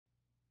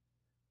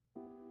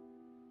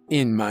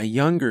In my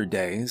younger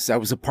days, I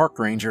was a park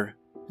ranger,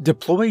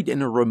 deployed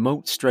in a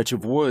remote stretch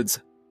of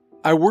woods.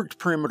 I worked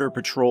perimeter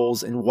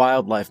patrols and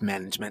wildlife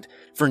management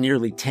for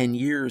nearly 10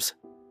 years.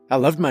 I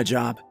loved my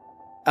job.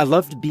 I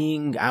loved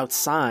being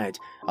outside,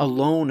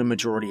 alone a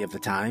majority of the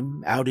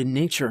time, out in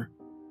nature.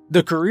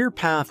 The career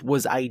path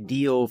was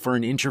ideal for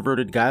an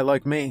introverted guy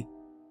like me.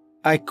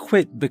 I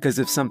quit because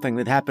of something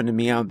that happened to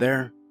me out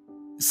there.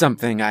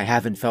 Something I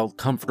haven't felt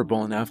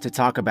comfortable enough to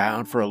talk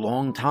about for a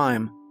long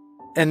time.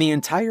 And the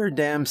entire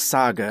damn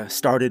saga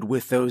started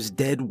with those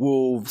dead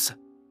wolves.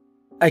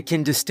 I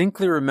can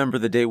distinctly remember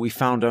the day we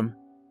found them.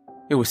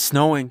 It was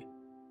snowing.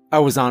 I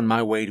was on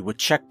my way to a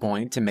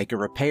checkpoint to make a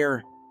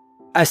repair.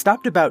 I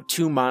stopped about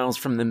 2 miles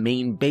from the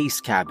main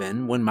base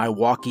cabin when my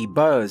walkie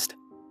buzzed.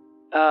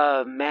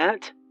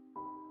 Matt?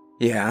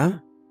 Yeah?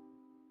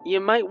 You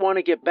might want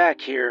to get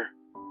back here.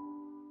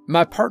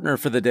 My partner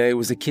for the day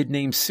was a kid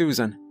named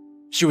Susan.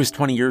 She was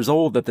 20 years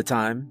old at the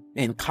time,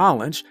 in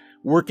college,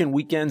 working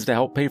weekends to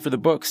help pay for the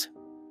books.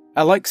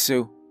 I like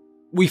Sue.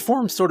 We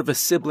formed sort of a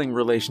sibling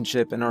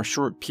relationship in our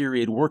short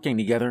period working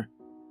together.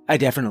 I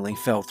definitely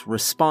felt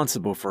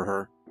responsible for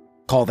her.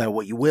 Call that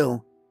what you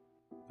will.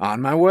 On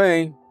my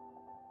way.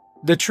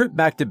 The trip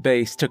back to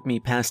base took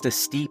me past a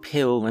steep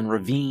hill and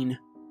ravine.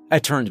 I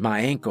turned my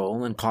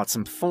ankle and caught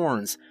some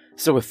thorns,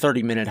 so a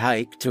 30-minute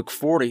hike took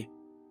 40.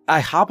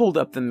 I hobbled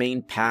up the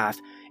main path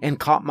and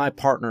caught my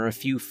partner a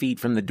few feet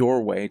from the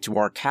doorway to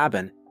our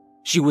cabin.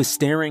 She was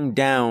staring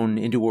down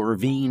into a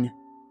ravine.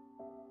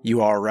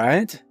 You all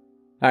right?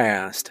 I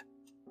asked.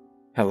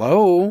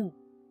 Hello?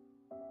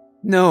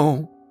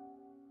 No,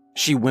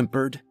 she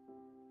whimpered.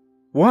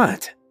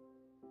 What?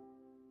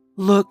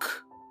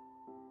 Look.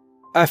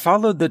 I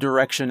followed the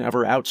direction of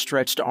her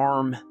outstretched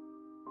arm.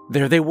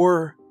 There they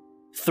were,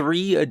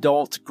 3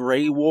 adult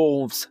gray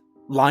wolves,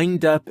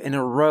 lined up in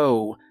a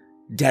row,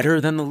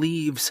 deader than the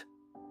leaves.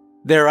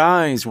 Their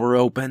eyes were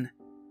open.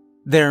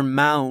 Their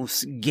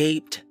mouths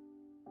gaped.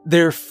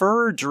 Their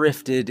fur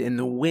drifted in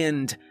the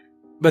wind,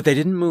 but they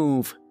didn't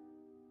move.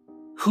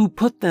 Who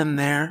put them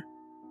there?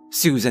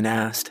 Susan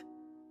asked.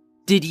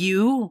 Did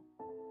you?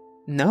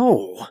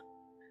 No.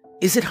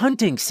 Is it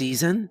hunting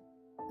season?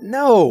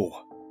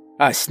 No,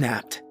 I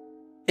snapped.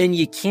 And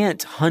you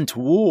can't hunt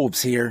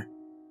wolves here.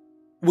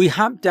 We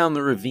hopped down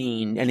the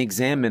ravine and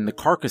examined the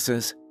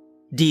carcasses.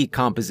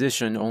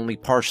 Decomposition only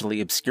partially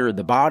obscured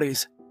the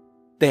bodies.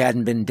 They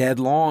hadn't been dead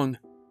long.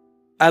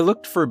 I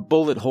looked for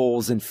bullet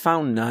holes and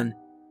found none.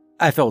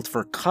 I felt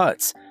for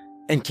cuts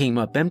and came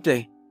up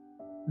empty.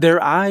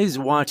 Their eyes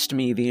watched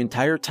me the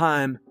entire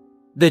time.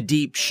 The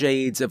deep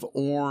shades of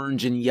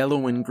orange and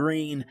yellow and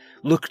green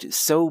looked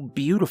so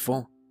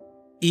beautiful.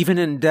 Even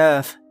in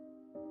death,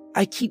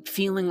 I keep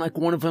feeling like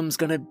one of them's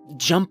gonna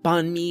jump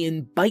on me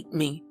and bite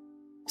me,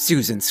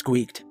 Susan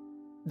squeaked.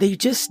 They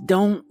just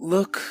don't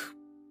look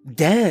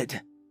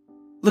dead.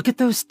 Look at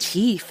those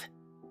teeth.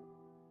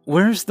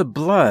 Where's the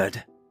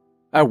blood?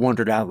 I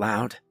wondered out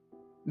loud.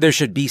 There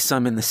should be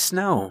some in the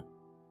snow.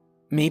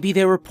 Maybe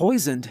they were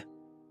poisoned,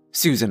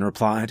 Susan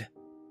replied.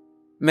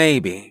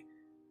 Maybe,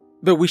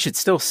 but we should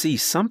still see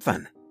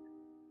something.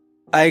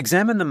 I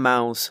examined the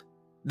mouths.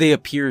 They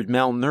appeared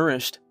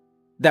malnourished.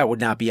 That would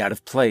not be out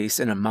of place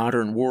in a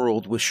modern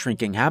world with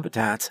shrinking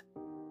habitats.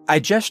 I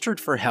gestured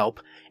for help,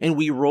 and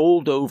we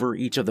rolled over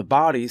each of the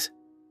bodies.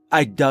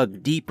 I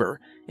dug deeper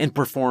and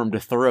performed a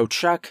thorough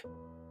check.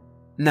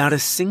 Not a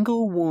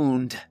single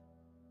wound.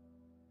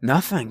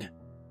 Nothing.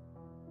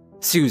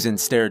 Susan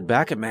stared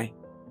back at me.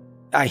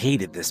 I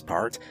hated this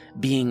part,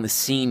 being the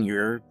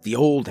senior, the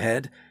old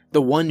head,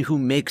 the one who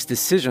makes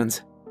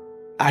decisions.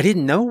 I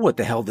didn't know what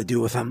the hell to do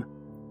with them.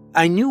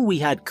 I knew we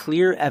had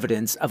clear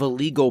evidence of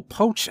illegal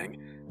poaching.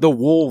 The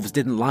wolves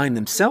didn't line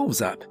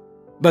themselves up,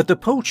 but the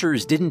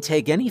poachers didn't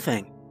take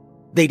anything.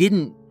 They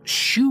didn't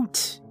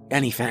shoot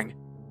anything.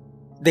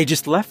 They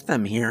just left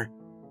them here.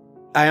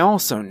 I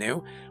also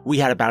knew we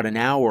had about an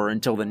hour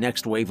until the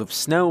next wave of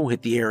snow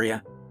hit the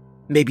area.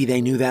 Maybe they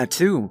knew that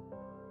too.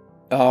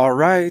 All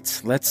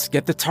right, let's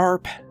get the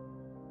tarp.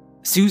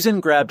 Susan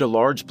grabbed a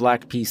large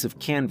black piece of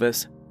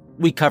canvas.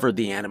 We covered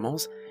the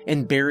animals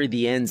and buried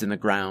the ends in the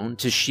ground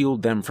to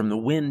shield them from the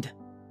wind.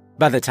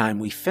 By the time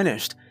we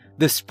finished,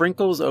 the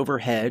sprinkles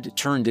overhead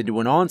turned into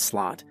an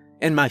onslaught,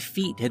 and my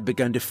feet had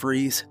begun to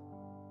freeze.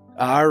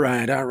 All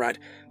right,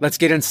 let's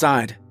get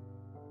inside.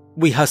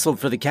 We hustled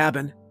for the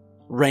cabin.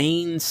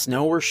 Rain,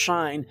 snow, or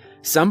shine,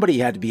 somebody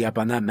had to be up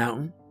on that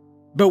mountain.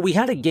 But we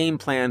had a game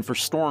plan for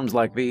storms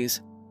like these.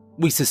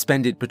 We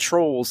suspended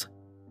patrols.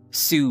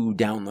 Sue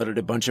downloaded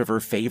a bunch of her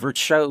favorite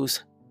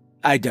shows.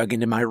 I dug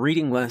into my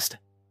reading list.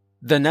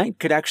 The night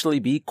could actually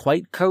be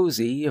quite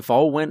cozy if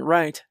all went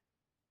right.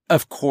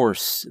 Of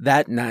course,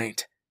 that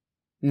night,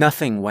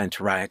 nothing went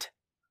right.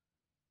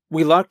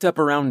 We locked up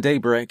around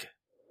daybreak.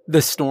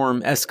 The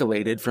storm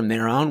escalated from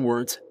there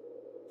onwards.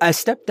 I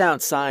stepped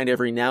outside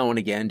every now and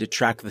again to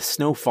track the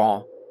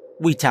snowfall.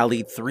 We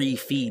tallied 3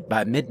 feet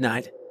by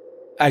midnight.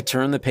 I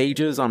turned the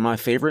pages on my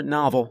favorite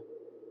novel.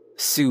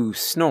 Sue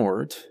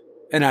snored,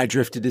 and I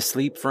drifted to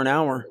sleep for an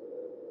hour.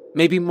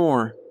 Maybe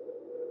more.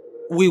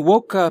 We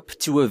woke up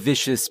to a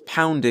vicious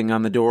pounding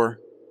on the door.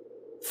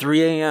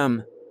 3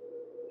 a.m.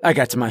 I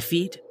got to my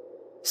feet.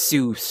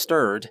 Sue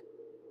stirred.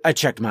 I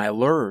checked my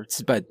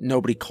alerts, but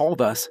nobody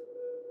called us.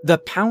 The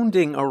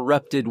pounding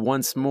erupted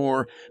once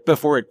more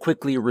before it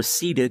quickly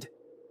receded.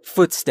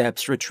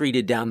 Footsteps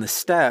retreated down the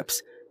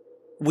steps.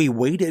 We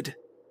waited.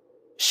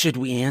 Should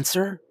we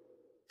answer?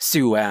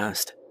 Sue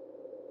asked.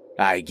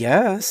 I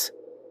guess.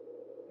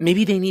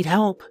 Maybe they need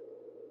help.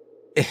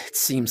 It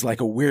seems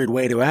like a weird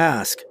way to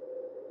ask.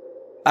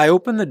 I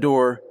opened the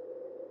door.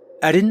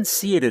 I didn't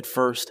see it at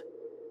first.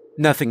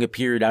 Nothing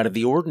appeared out of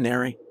the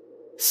ordinary.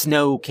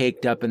 Snow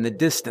caked up in the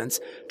distance,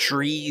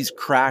 trees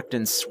cracked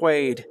and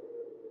swayed.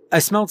 I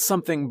smelled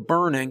something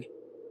burning.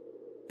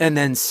 And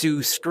then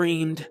Sue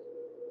screamed.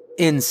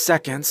 In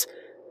seconds,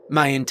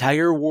 my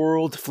entire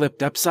world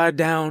flipped upside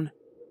down.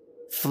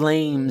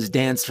 Flames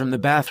danced from the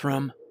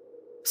bathroom.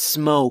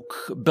 Smoke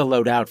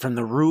billowed out from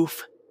the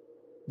roof.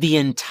 The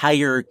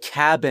entire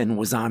cabin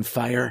was on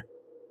fire.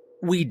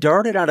 We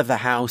darted out of the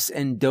house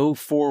and dove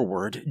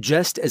forward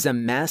just as a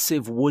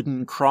massive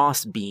wooden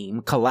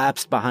crossbeam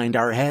collapsed behind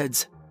our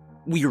heads.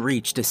 We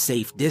reached a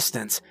safe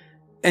distance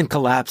and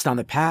collapsed on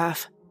the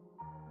path.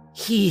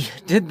 He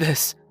did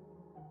this,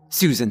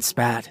 Susan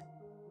spat.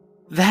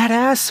 That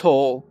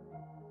asshole.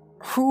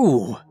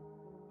 Who?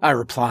 I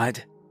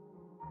replied.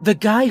 The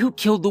guy who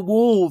killed the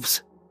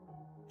wolves.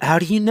 How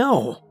do you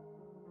know?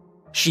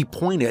 She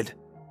pointed.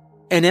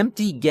 An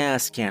empty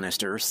gas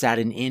canister sat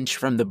an inch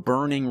from the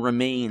burning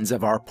remains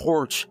of our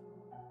porch.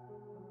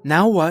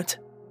 Now what?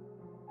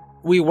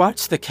 We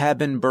watched the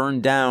cabin burn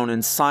down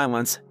in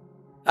silence.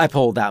 I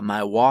pulled out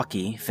my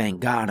walkie, thank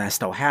God I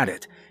still had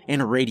it,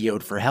 and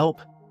radioed for help.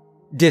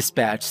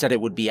 Dispatch said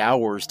it would be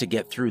hours to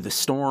get through the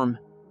storm.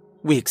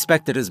 We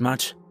expected as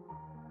much.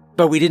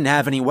 But we didn't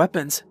have any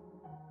weapons.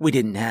 We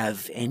didn't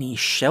have any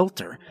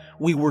shelter.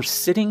 We were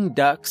sitting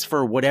ducks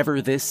for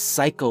whatever this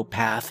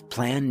psychopath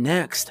planned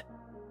next.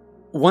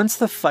 Once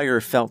the fire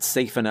felt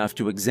safe enough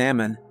to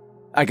examine,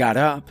 I got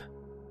up,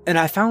 and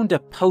I found a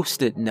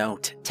post-it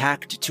note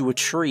tacked to a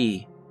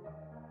tree.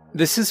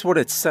 This is what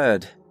it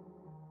said.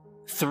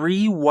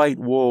 3 white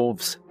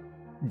wolves,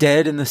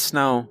 dead in the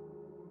snow.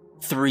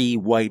 3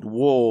 white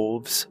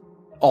wolves,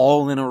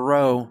 all in a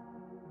row.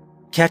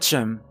 Catch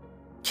 'em,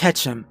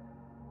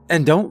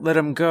 and don't let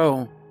 'em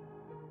go.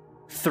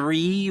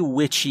 3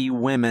 witchy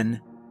women,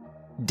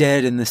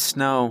 dead in the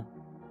snow.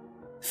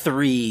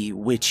 3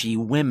 witchy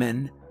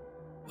women,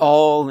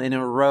 all in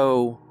a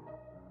row.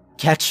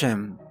 Catch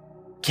 'em,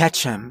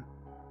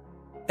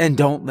 and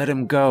don't let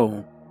 'em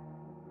go.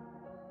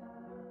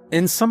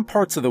 In some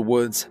parts of the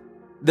woods,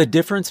 the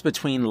difference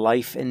between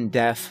life and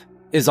death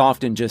is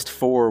often just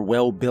 4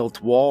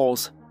 well-built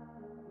walls.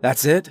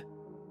 That's it.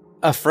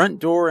 A front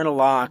door and a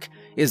lock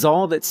is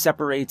all that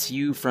separates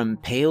you from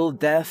pale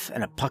death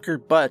and a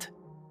puckered butt.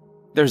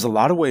 There's a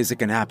lot of ways it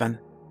can happen.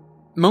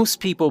 Most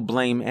people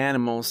blame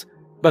animals,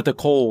 but the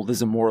cold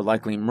is a more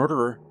likely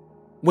murderer.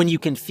 When you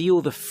can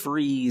feel the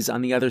freeze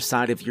on the other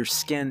side of your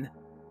skin,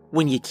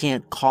 when you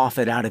can't cough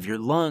it out of your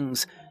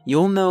lungs,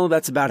 you'll know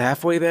that's about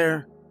halfway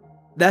there.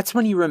 That's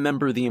when you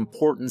remember the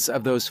importance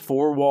of those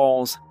 4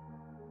 walls.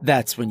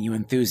 That's when you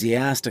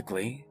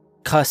enthusiastically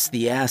cuss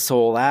the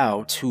asshole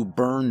out who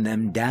burned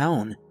them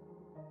down.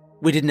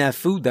 We didn't have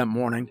food that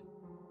morning.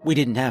 We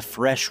didn't have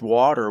fresh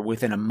water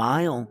within a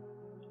mile.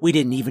 We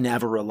didn't even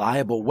have a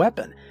reliable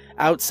weapon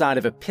outside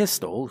of a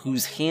pistol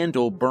whose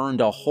handle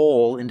burned a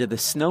hole into the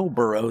snow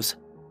burrows.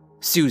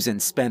 Susan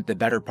spent the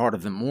better part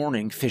of the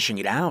morning fishing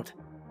it out.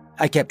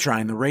 I kept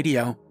trying the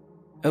radio.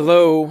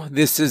 Hello,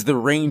 this is the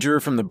ranger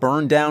from the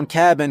burned down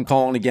cabin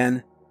calling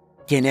again.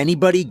 Can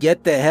anybody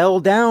get the hell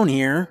down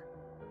here?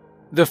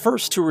 The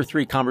first 2 or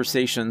 3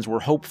 conversations were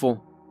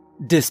hopeful.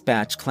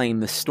 Dispatch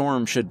claimed the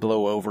storm should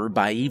blow over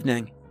by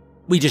evening.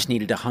 We just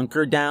needed to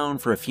hunker down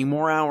for a few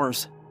more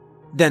hours.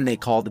 Then they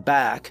called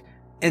back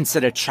and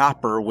said a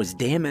chopper was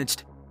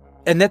damaged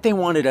and that they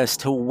wanted us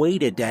to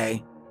wait a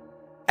day.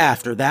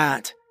 After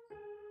that,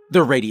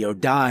 the radio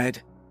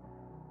died.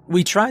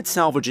 We tried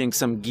salvaging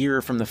some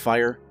gear from the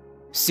fire.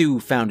 Sue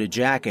found a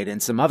jacket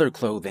and some other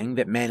clothing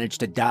that managed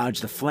to dodge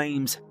the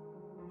flames.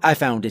 I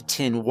found a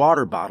tin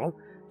water bottle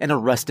and a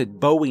rusted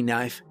Bowie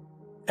knife.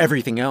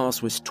 Everything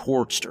else was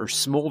torched or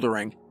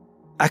smoldering.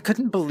 I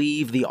couldn't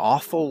believe the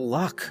awful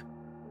luck.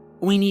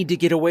 We need to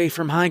get away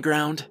from high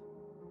ground,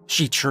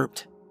 she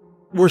chirped.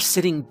 We're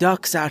sitting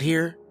ducks out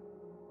here.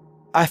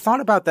 I thought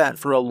about that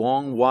for a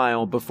long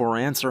while before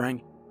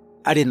answering.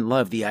 I didn't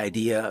love the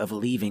idea of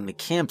leaving the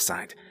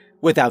campsite.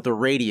 Without the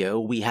radio,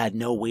 we had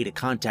no way to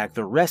contact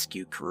the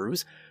rescue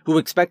crews who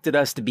expected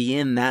us to be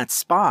in that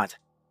spot.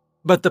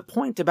 But the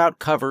point about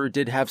cover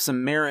did have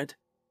some merit.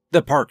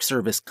 The Park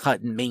Service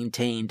cut and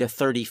maintained a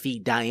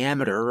 30-foot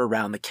diameter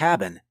around the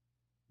cabin.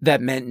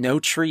 That meant no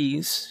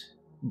trees,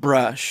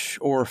 brush,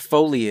 or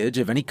foliage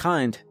of any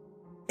kind.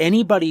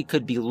 Anybody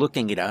could be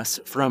looking at us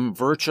from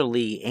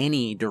virtually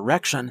any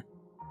direction.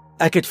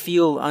 I could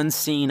feel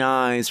unseen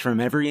eyes from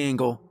every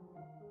angle.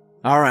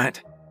 All right,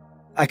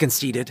 I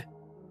conceded.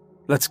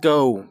 Let's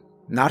go.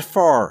 Not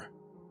far.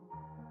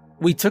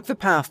 We took the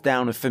path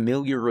down a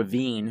familiar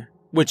ravine,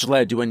 which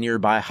led to a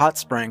nearby hot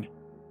spring.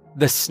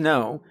 The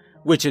snow,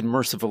 which had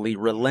mercifully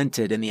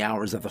relented in the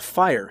hours of the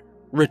fire,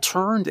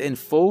 returned in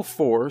full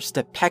force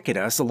to peck at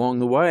us along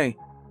the way.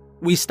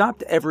 We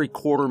stopped every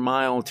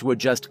quarter-mile to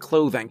adjust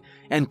clothing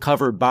and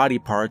cover body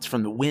parts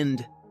from the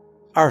wind.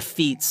 Our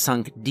feet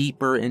sunk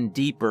deeper and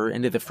deeper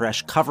into the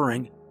fresh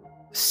covering.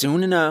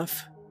 Soon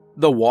enough,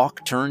 the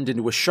walk turned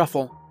into a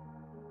shuffle.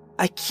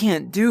 "I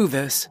can't do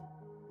this,"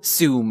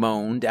 Sue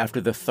moaned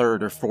after the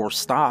third or fourth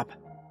stop.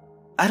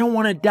 "I don't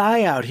want to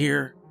die out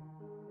here."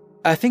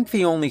 I think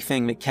the only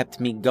thing that kept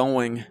me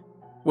going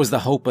was the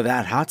hope of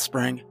that hot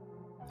spring.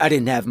 I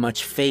didn't have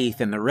much faith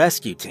in the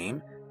rescue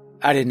team.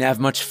 I didn't have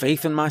much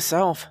faith in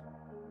myself.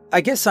 I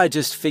guess I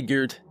just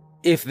figured,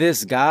 if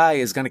this guy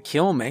is going to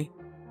kill me,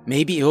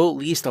 maybe he'll at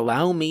least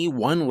allow me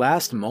one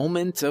last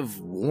moment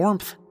of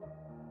warmth.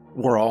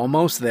 "We're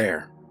almost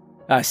there,"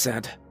 I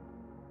said.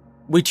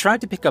 We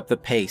tried to pick up the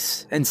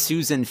pace, and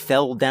Susan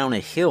fell down a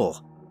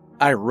hill.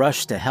 I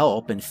rushed to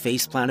help and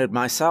face-planted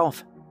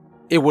myself.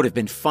 It would have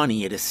been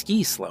funny at a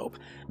ski slope,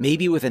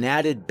 maybe with an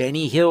added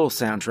Benny Hill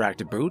soundtrack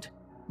to boot.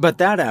 But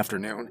that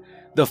afternoon,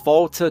 the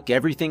fall took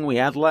everything we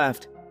had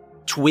left.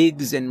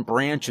 Twigs and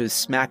branches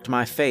smacked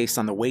my face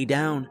on the way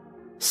down.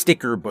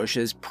 Sticker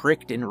bushes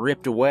pricked and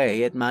ripped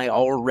away at my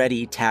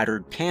already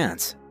tattered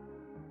pants.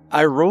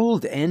 I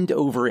rolled end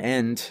over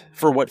end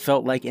for what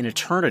felt like an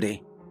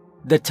eternity.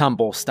 The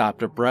tumble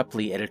stopped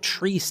abruptly at a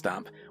tree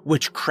stump,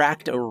 which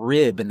cracked a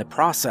rib in the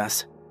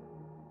process.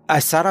 I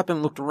sat up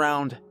and looked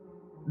around.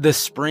 The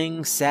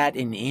spring sat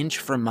an inch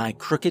from my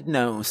crooked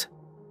nose.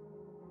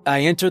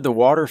 I entered the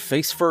water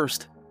face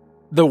first.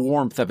 The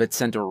warmth of it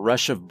sent a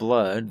rush of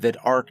blood that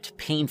arced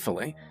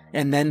painfully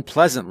and then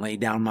pleasantly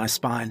down my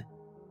spine.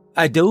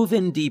 I dove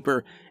in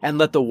deeper and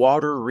let the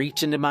water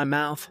reach into my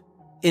mouth,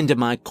 into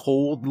my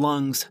cold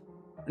lungs,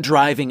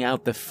 driving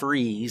out the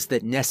freeze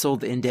that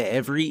nestled into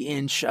every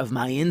inch of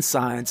my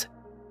insides.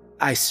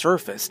 I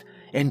surfaced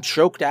and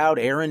choked out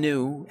air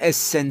anew as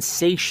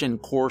sensation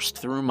coursed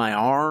through my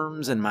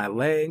arms and my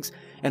legs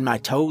and my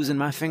toes and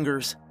my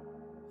fingers.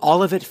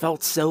 All of it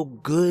felt so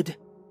good.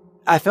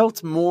 I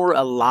felt more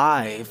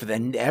alive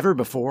than ever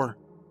before.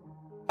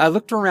 I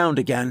looked around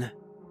again.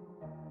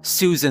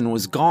 Susan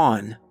was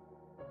gone.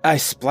 I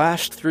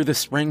splashed through the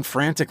spring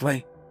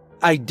frantically.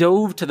 I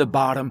dove to the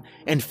bottom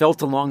and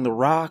felt along the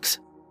rocks.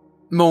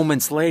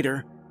 Moments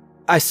later,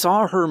 I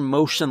saw her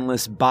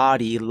motionless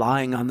body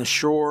lying on the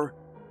shore.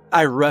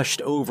 I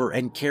rushed over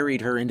and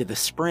carried her into the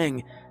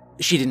spring.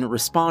 She didn't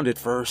respond at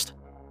first.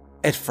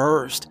 At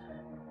first,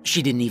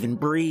 she didn't even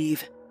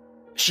breathe.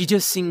 She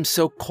just seemed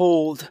so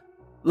cold,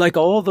 like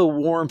all the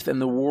warmth in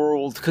the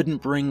world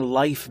couldn't bring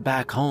life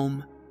back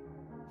home.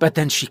 But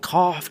then she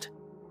coughed.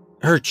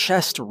 Her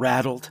chest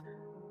rattled.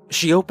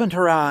 She opened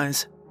her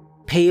eyes,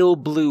 pale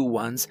blue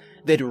ones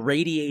that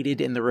radiated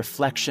in the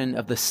reflection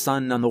of the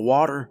sun on the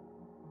water.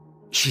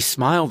 She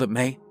smiled at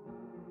me,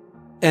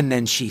 and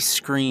then she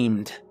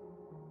screamed.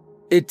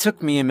 It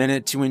took me a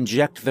minute to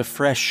inject the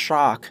fresh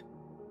shock.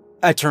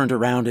 I turned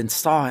around and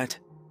saw it.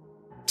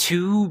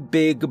 2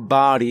 big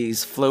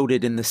bodies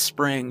floated in the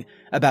spring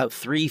about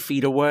 3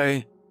 feet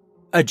away.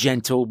 A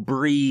gentle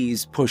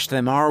breeze pushed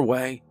them our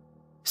way.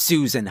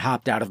 Susan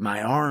hopped out of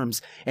my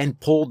arms and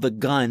pulled the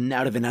gun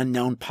out of an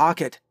unknown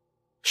pocket.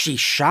 She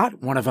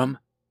shot one of them.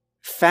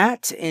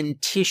 Fat and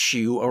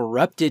tissue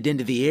erupted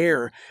into the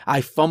air.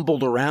 I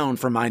fumbled around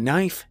for my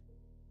knife.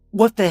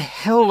 "What the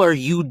hell are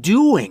you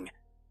doing?"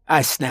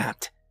 I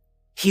snapped.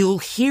 "He'll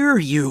hear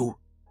you."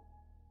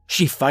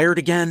 She fired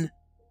again.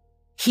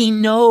 "He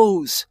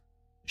knows,"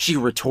 she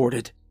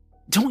retorted.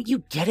 "Don't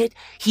you get it?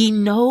 He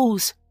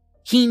knows.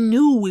 He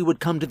knew we would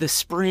come to the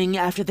spring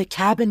after the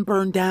cabin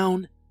burned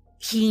down.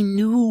 He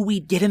knew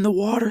we'd get in the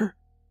water.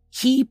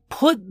 He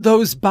put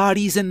those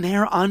bodies in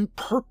there on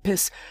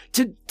purpose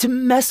to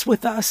mess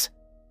with us.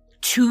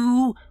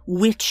 2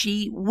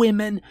 witchy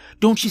women.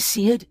 Don't you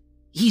see it?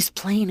 He's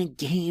playing a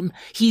game.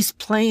 He's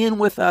playing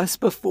with us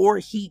before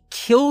he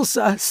kills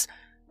us.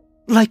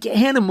 Like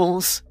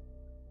animals."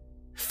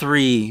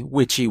 3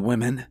 witchy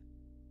women,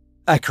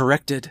 I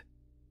corrected.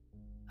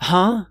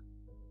 "Huh?"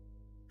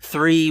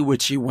 3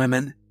 witchy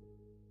women.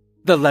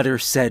 The letter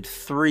said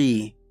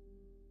 3.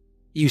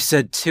 You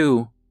said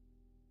 2.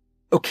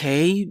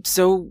 "Okay,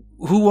 so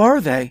who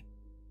are they?"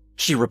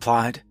 she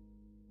replied.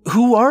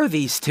 "Who are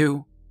these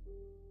 2?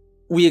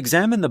 We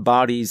examined the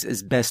bodies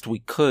as best we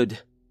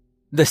could.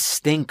 The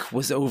stink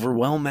was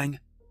overwhelming.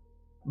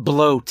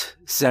 Bloat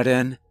set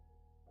in.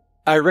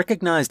 I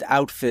recognized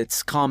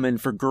outfits common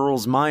for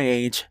girls my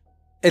age.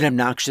 An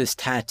obnoxious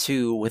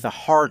tattoo with a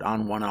heart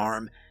on one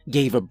arm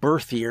gave a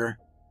birth year.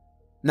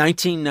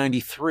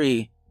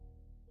 1993.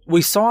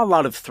 We saw a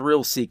lot of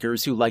thrill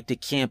seekers who liked to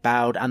camp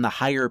out on the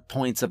higher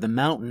points of the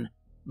mountain,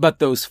 but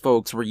those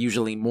folks were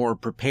usually more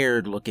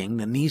prepared looking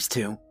than these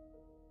 2.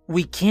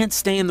 "We can't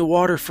stay in the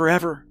water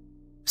forever,"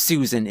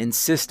 Susan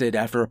insisted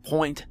after a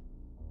point.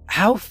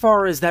 "How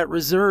far is that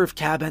reserve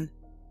cabin?"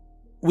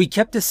 We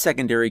kept a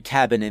secondary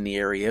cabin in the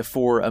area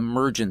for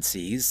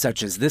emergencies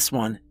such as this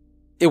one.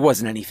 It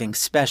wasn't anything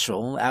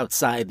special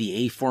outside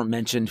the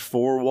aforementioned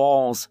four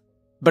walls,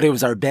 but it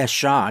was our best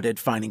shot at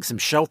finding some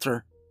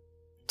shelter.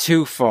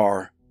 Too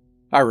far,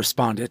 I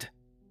responded.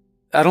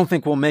 I don't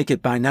think we'll make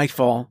it by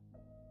nightfall.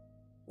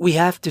 We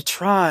have to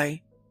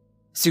try,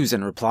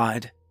 Susan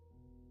replied.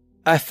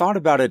 I thought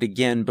about it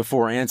again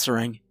before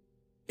answering.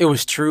 It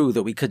was true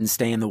that we couldn't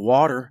stay in the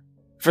water.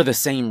 For the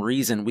same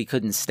reason we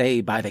couldn't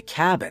stay by the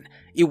cabin.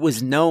 It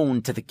was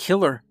known to the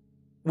killer.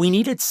 We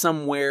needed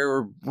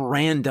somewhere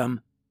random.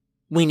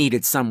 We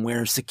needed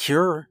somewhere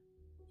secure.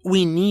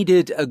 We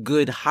needed a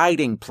good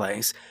hiding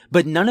place,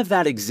 but none of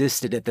that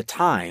existed at the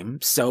time,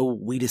 so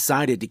we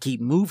decided to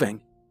keep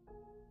moving.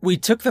 We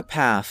took the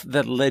path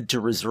that led to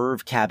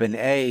Reserve Cabin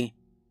A.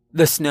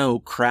 The snow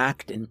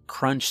cracked and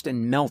crunched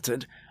and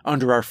melted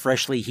under our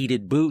freshly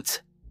heated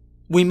boots.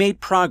 We made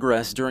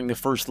progress during the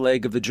first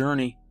leg of the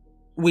journey.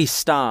 We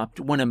stopped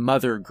when a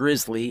mother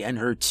grizzly and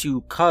her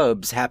 2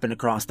 cubs happened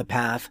across the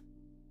path.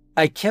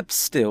 I kept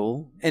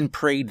still and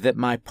prayed that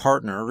my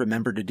partner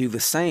remembered to do the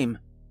same.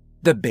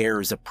 The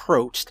bears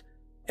approached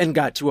and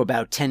got to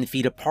about 10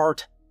 feet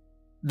apart.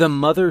 The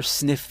mother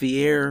sniffed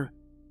the air.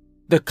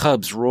 The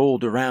cubs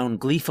rolled around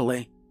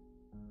gleefully.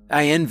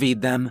 I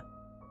envied them.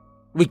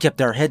 We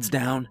kept our heads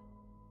down.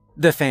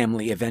 The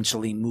family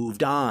eventually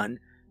moved on,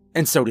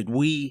 and so did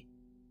we.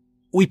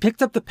 We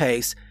picked up the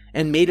pace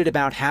and made it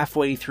about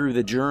halfway through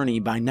the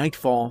journey by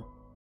nightfall.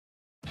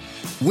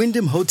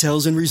 Wyndham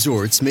Hotels and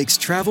Resorts makes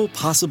travel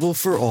possible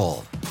for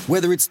all.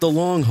 Whether it's the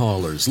long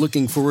haulers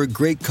looking for a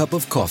great cup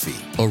of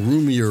coffee, a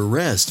roomier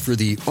rest for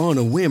the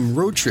on-a-whim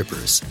road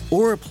trippers,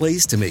 or a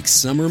place to make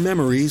summer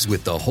memories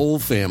with the whole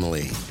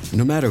family.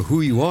 No matter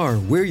who you are,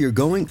 where you're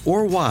going,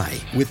 or why,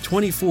 with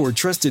 24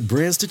 trusted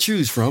brands to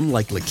choose from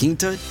like La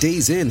Quinta,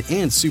 Days Inn,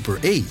 and Super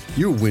 8,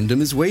 your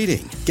Wyndham is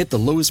waiting. Get the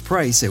lowest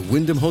price at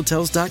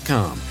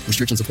WyndhamHotels.com.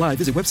 Restrictions apply.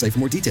 Visit website for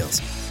more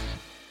details.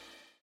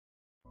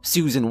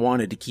 Susan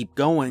wanted to keep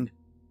going.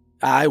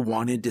 I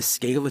wanted to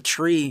scale a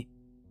tree.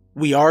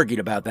 We argued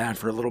about that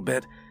for a little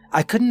bit.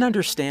 I couldn't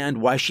understand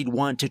why she'd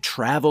want to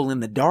travel in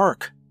the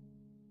dark.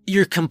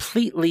 You're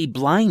completely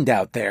blind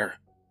out there,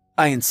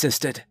 I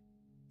insisted.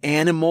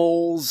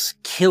 Animals,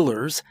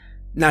 killers,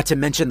 not to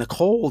mention the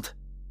cold.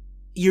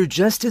 You're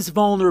just as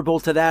vulnerable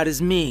to that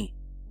as me,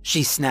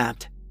 she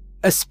snapped,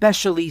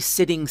 especially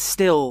sitting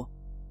still.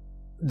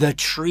 The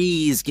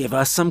trees give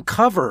us some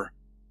cover,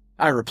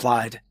 I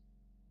replied.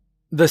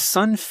 The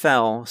sun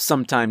fell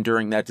sometime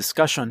during that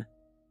discussion.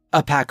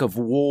 A pack of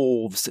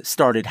wolves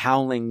started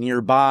howling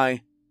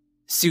nearby.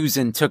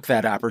 Susan took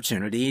that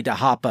opportunity to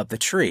hop up the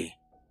tree.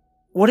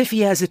 What if he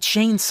has a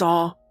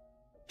chainsaw?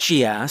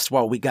 She asked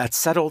while we got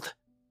settled.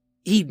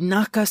 He'd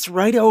knock us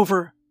right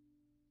over.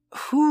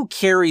 Who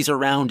carries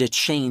around a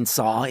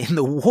chainsaw in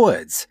the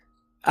woods?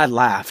 I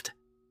laughed.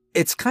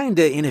 It's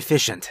kinda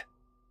inefficient.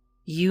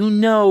 You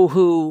know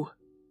who.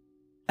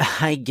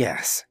 I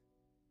guess.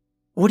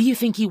 What do you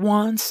think he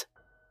wants?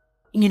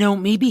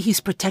 Maybe he's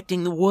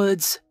protecting the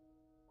woods.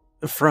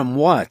 From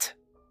what?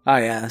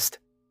 I asked.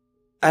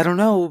 I don't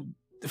know.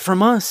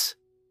 From us,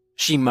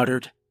 she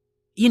muttered.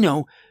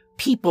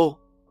 People.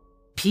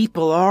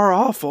 People are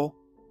awful.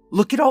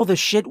 Look at all the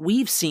shit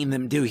we've seen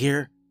them do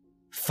here.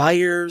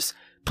 Fires,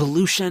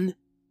 pollution,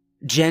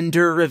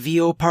 gender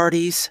reveal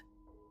parties.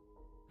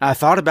 I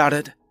thought about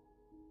it.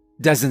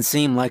 Doesn't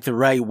seem like the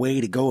right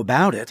way to go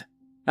about it,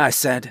 I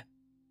said.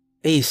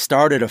 He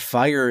started a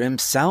fire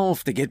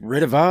himself to get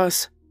rid of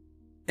us.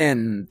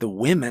 And the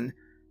women,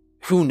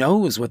 who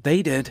knows what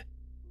they did?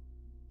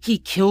 He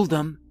killed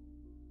them,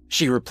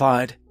 she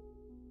replied.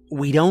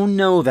 We don't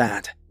know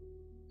that.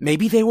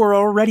 Maybe they were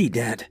already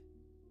dead.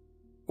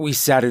 We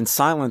sat in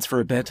silence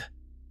for a bit.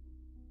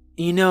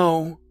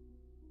 We're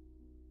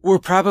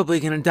probably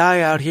gonna die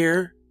out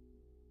here,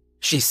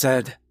 she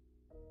said.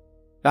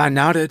 I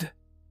nodded.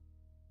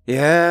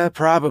 Yeah,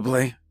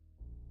 probably.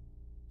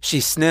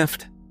 She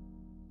sniffed.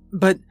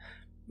 But,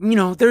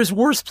 there's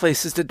worse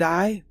places to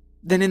die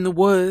than in the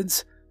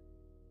woods.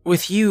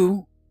 With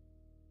you.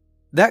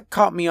 That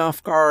caught me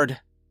off guard.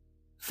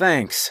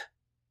 Thanks,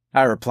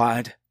 I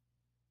replied.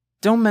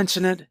 Don't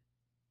mention it.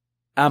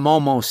 I'm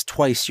almost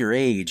twice your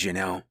age,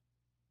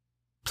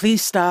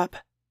 Please stop.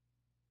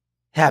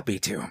 Happy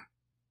to,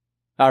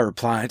 I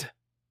replied.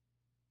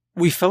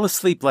 We fell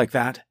asleep like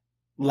that,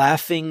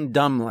 laughing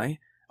dumbly,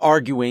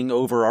 arguing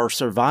over our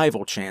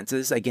survival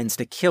chances against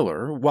a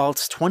killer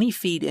whilst 20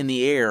 feet in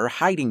the air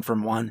hiding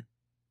from one.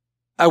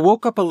 I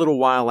woke up a little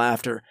while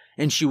after,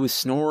 and she was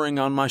snoring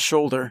on my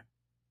shoulder.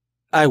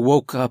 I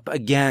woke up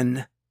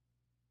again,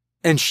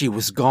 and she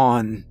was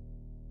gone.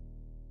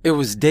 It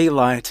was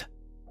daylight.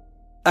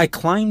 I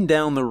climbed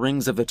down the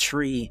rings of a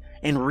tree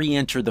and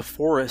re-entered the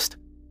forest.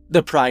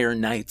 The prior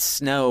night's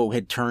snow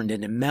had turned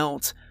into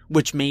melt,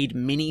 which made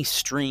mini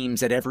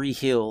streams at every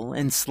hill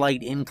and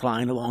slight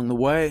incline along the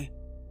way.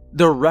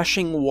 The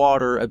rushing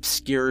water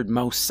obscured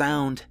most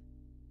sound.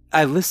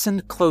 I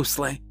listened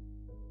closely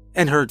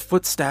and heard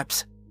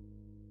footsteps.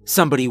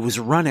 Somebody was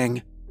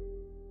running.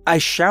 I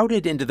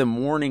shouted into the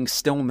morning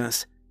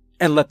stillness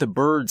and let the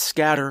birds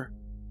scatter.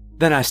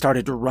 Then I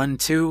started to run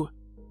too.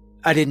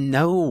 I didn't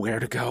know where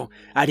to go.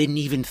 I didn't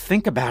even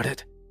think about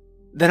it.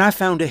 Then I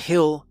found a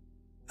hill.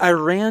 I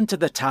ran to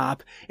the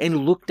top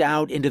and looked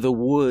out into the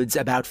woods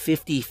about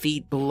 50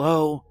 feet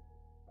below.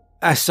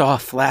 I saw a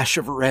flash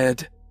of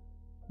red.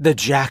 The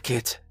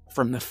jacket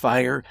from the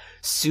fire,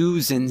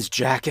 Susan's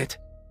jacket.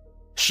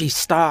 She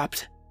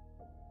stopped.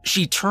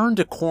 She turned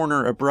a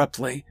corner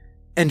abruptly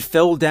and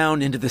fell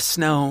down into the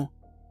snow.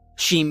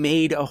 She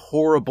made a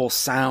horrible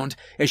sound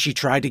as she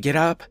tried to get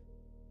up.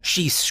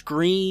 She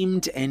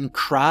screamed and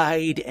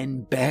cried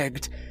and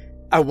begged.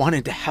 I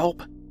wanted to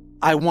help.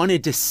 I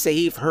wanted to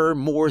save her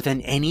more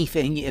than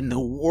anything in the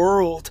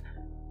world.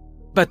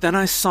 But then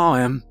I saw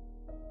him.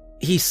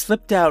 He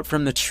slipped out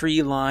from the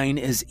tree line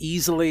as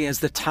easily as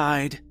the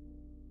tide.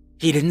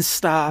 He didn't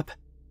stop.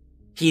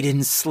 He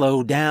didn't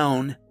slow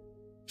down.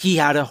 He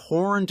had a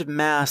horned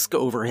mask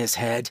over his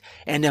head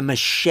and a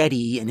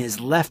machete in his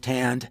left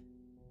hand.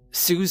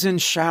 Susan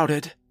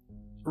shouted,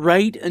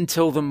 right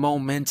until the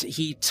moment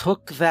he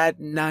took that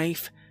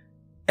knife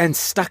and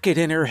stuck it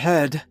in her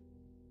head.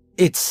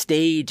 It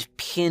stayed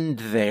pinned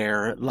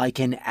there like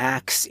an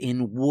axe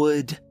in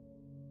wood.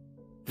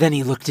 Then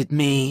he looked at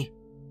me.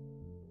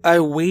 I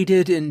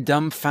waited in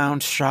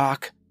dumbfounded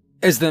shock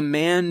as the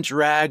man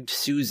dragged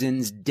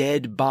Susan's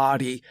dead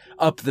body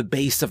up the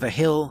base of a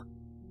hill.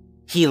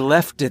 He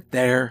left it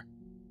there.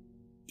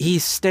 He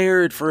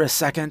stared for a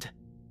second.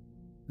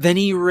 Then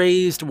he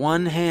raised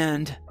one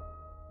hand.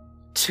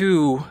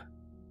 Two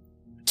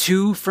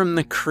from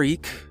the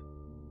creek,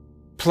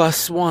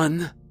 plus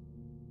one.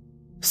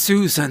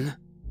 Susan.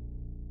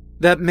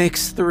 That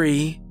makes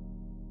 3.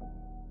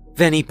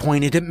 Then he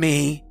pointed at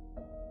me.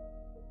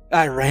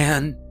 I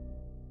ran.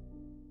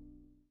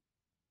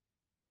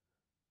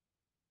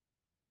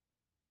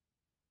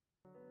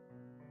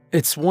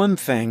 It's one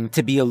thing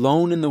to be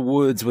alone in the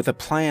woods with a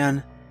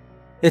plan.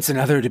 It's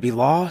another to be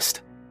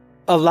lost.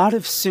 A lot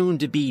of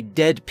soon-to-be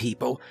dead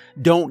people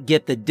don't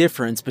get the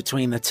difference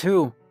between the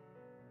two.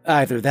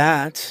 Either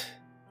that,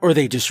 or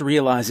they just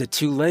realize it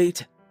too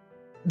late.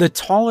 The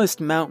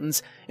tallest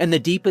mountains and the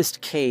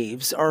deepest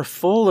caves are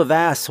full of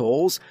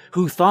assholes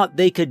who thought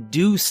they could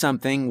do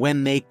something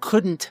when they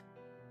couldn't.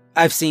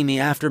 I've seen the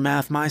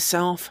aftermath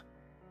myself.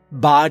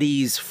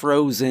 Bodies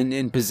frozen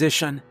in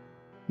position,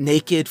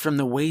 naked from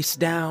the waist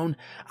down,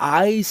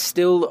 eyes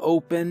still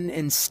open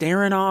and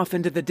staring off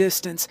into the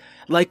distance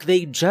like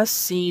they'd just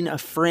seen a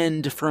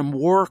friend from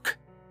work.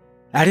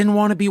 I didn't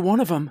want to be one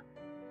of them.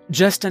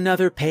 Just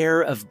another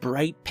pair of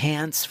bright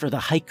pants for the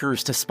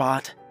hikers to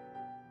spot.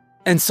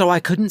 And so I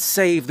couldn't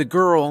save the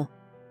girl.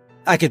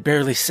 I could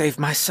barely save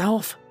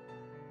myself.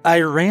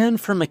 I ran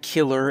from a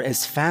killer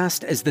as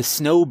fast as the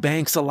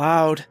snowbanks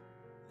allowed.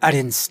 I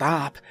didn't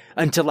stop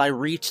until I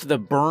reached the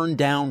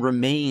burned-down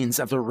remains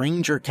of the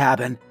ranger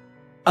cabin,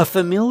 a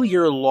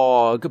familiar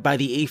log by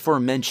the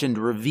aforementioned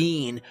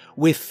ravine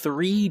with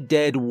 3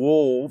 dead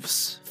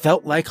wolves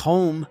felt like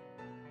home.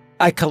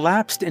 I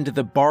collapsed into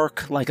the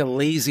bark like a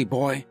lazy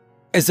boy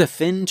as a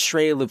thin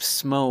trail of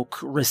smoke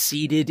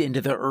receded into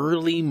the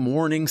early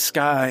morning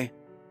sky.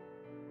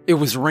 It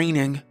was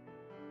raining.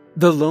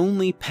 The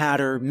lonely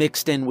patter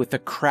mixed in with the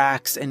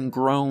cracks and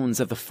groans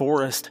of the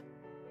forest.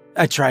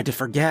 I tried to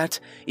forget,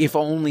 if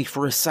only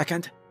for a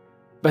second,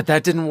 but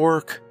that didn't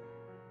work.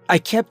 I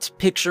kept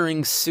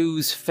picturing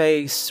Sue's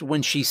face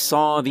when she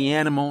saw the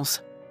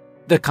animals.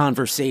 The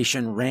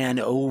conversation ran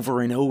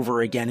over and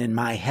over again in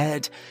my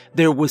head.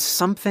 There was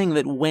something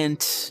that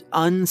went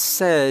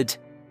unsaid.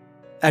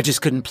 I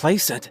just couldn't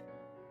place it.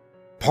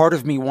 Part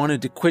of me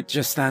wanted to quit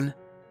just then.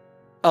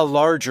 A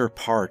larger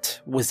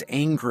part was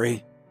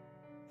angry.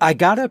 I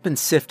got up and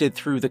sifted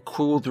through the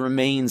cooled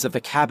remains of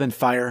the cabin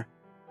fire.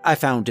 I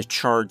found a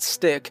charred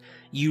stick,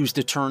 used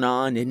to turn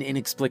on an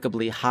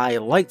inexplicably high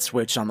light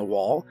switch on the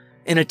wall,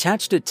 and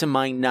attached it to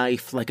my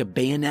knife like a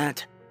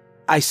bayonet.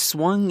 I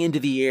swung into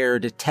the air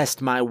to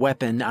test my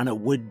weapon on a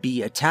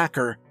would-be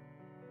attacker.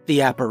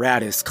 The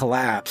apparatus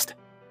collapsed.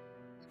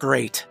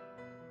 Great.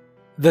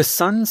 The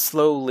sun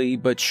slowly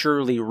but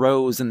surely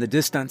rose in the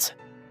distance.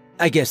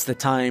 I guessed the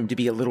time to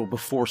be a little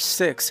before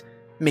 6,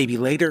 maybe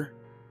later.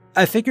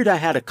 I figured I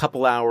had a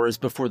couple hours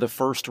before the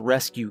first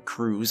rescue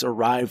crews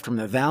arrived from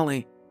the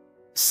valley.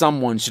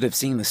 Someone should have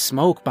seen the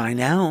smoke by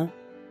now.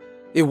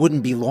 It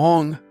wouldn't be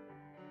long.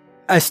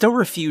 I still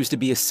refused to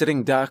be a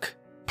sitting duck,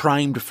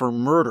 primed for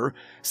murder,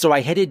 so I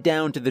headed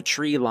down to the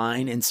tree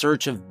line in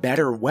search of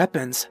better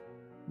weapons.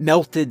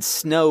 Melted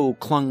snow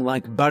clung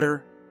like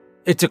butter.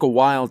 It took a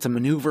while to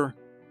maneuver.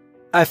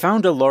 I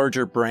found a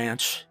larger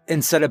branch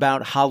and set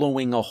about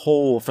hollowing a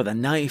hole for the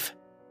knife.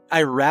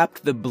 I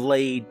wrapped the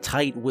blade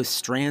tight with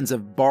strands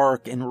of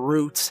bark and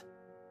roots.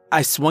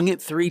 I swung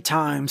it 3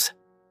 times.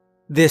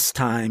 This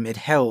time it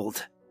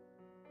held.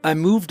 I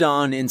moved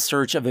on in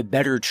search of a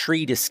better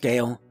tree to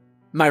scale.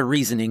 My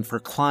reasoning for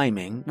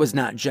climbing was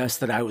not just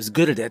that I was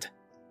good at it.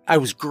 I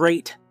was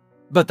great.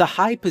 But the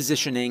high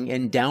positioning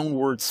and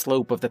downward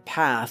slope of the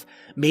path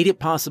made it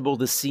possible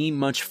to see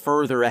much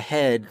further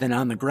ahead than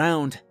on the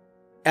ground.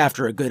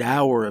 After a good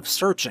hour of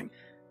searching,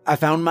 I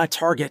found my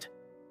target.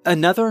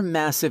 Another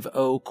massive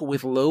oak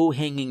with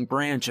low-hanging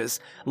branches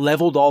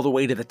leveled all the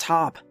way to the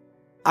top.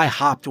 I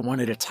hopped one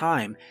at a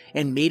time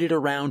and made it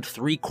around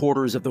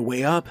 3/4 of the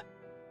way up.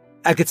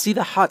 I could see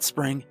the hot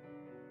spring.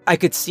 I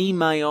could see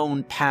my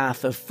own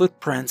path of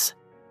footprints.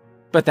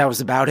 But that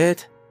was about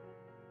it.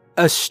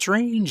 A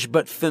strange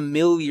but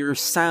familiar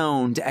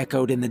sound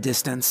echoed in the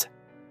distance.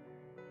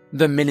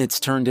 The minutes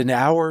turned into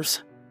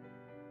hours.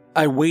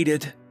 I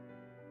waited.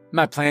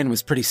 My plan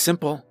was pretty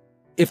simple.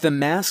 If the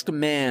masked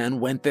man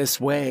went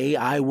this way,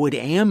 I would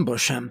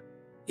ambush him.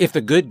 If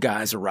the good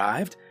guys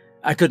arrived,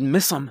 I couldn't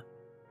miss them.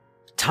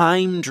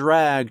 Time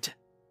dragged.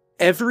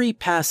 Every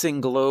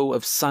passing glow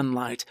of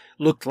sunlight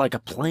looked like a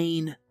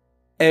plane.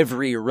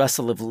 Every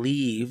rustle of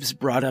leaves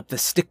brought up the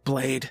stick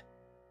blade.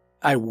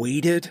 I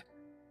waited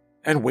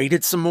and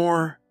waited some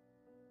more.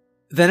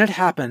 Then it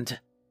happened.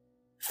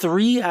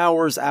 3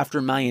 hours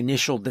after my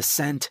initial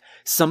descent,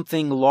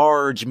 something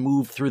large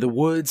moved through the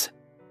woods,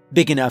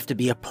 big enough to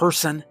be a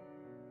person.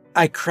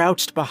 I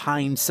crouched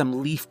behind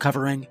some leaf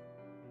covering.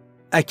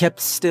 I kept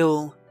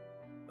still.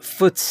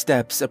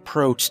 Footsteps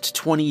approached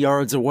 20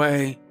 yards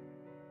away.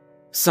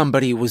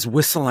 Somebody was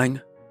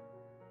whistling.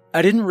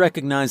 I didn't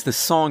recognize the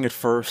song at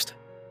first.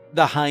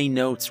 The high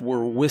notes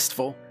were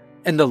wistful,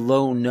 and the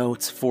low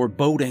notes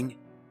foreboding,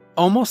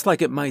 almost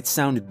like it might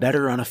sound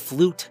better on a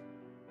flute.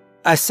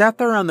 I sat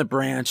there on the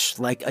branch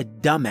like a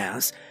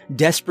dumbass,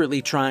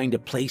 desperately trying to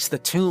place the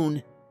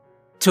tune.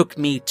 Took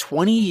me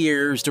 20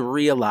 years to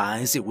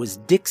realize it was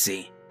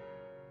Dixie.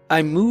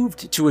 I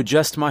moved to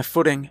adjust my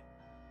footing.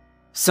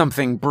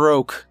 Something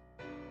broke.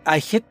 I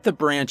hit the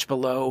branch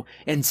below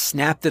and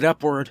snapped it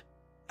upward.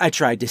 I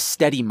tried to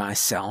steady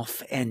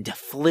myself and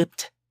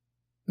flipped.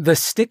 The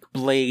stick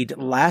blade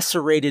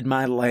lacerated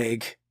my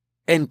leg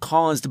and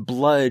caused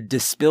blood to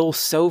spill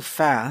so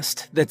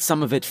fast that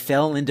some of it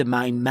fell into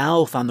my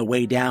mouth on the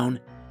way down.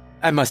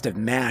 I must have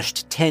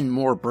mashed 10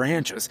 more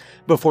branches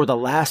before the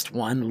last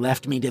one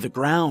left me to the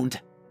ground.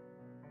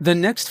 The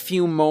next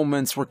few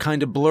moments were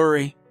kind of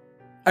blurry.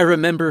 I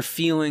remember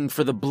feeling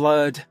for the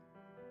blood.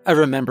 I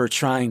remember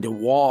trying to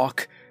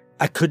walk.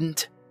 I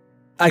couldn't.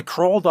 I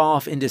crawled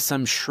off into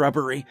some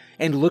shrubbery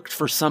and looked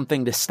for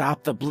something to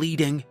stop the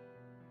bleeding.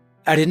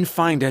 I didn't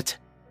find it.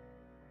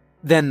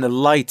 Then the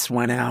lights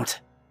went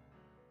out.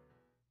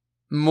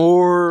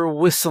 More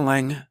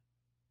whistling.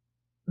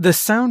 The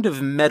sound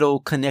of metal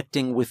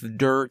connecting with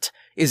dirt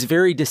is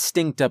very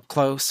distinct up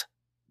close,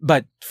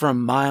 but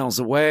from miles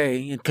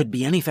away, it could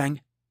be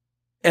anything.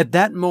 At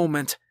that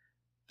moment,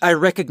 I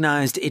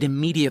recognized it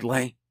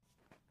immediately.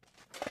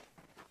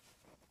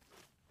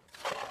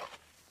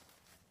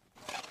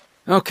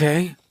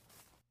 Okay,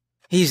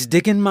 he's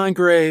digging my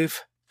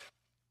grave.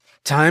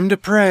 Time to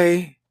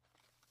pray.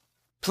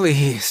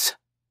 Please,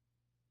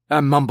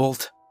 I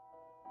mumbled.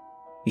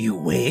 You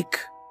wake?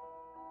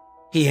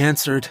 He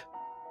answered.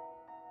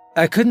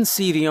 I couldn't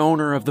see the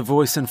owner of the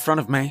voice in front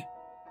of me.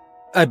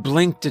 I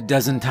blinked a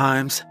dozen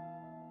times.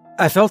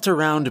 I felt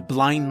around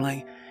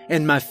blindly,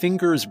 and my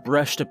fingers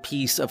brushed a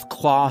piece of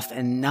cloth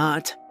and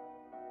knot.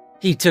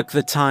 He took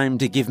the time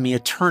to give me a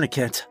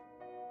tourniquet.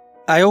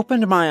 I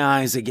opened my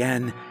eyes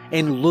again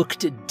and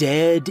looked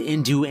dead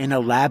into an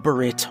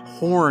elaborate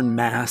horn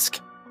mask.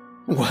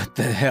 What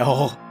the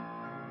hell?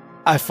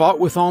 I fought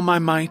with all my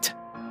might.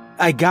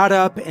 I got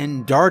up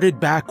and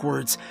darted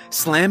backwards,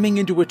 slamming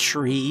into a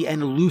tree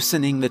and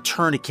loosening the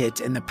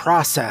tourniquet in the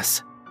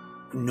process.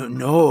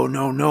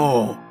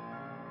 No.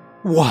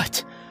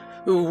 What?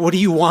 What do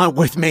you want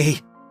with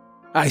me?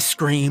 I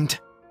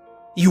screamed.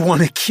 You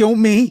want to kill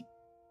me?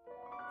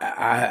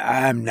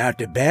 I'm not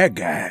the bad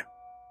guy.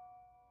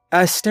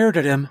 I stared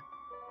at him.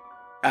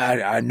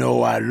 I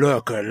know I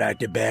look like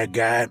the bad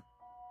guy.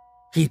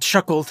 He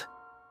chuckled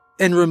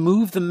and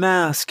removed the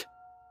mask.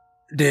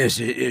 This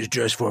is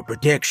just for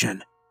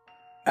protection.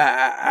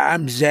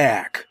 I'm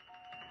Zach.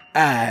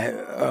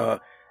 I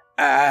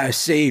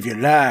saved your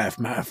life,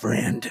 my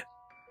friend.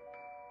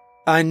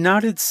 I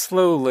nodded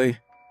slowly.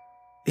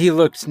 He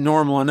looked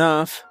normal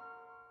enough.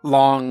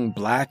 Long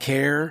black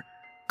hair,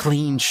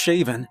 clean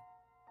shaven.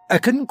 I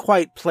couldn't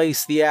quite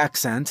place the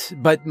accent,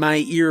 but my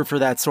ear for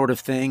that sort of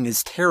thing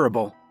is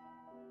terrible.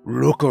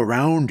 Look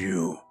around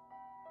you.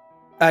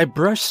 I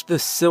brushed the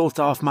silt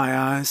off my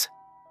eyes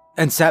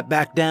and sat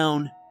back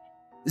down.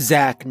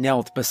 Zach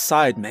knelt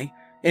beside me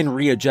and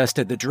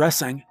readjusted the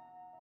dressing.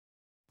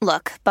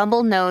 Look,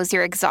 Bumble knows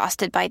you're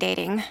exhausted by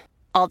dating.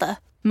 All the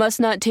must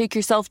not take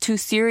yourself too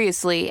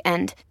seriously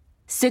and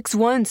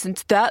 6'1"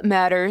 since that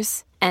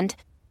matters. And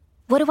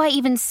what do I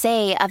even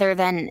say other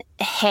than,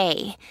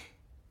 hey?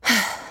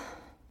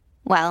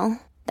 Well,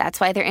 that's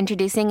why they're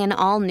introducing an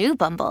all-new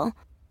Bumble,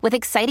 with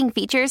exciting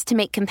features to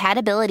make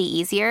compatibility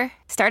easier,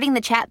 starting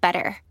the chat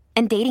better,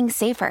 and dating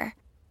safer.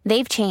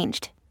 They've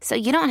changed, so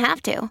you don't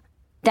have to.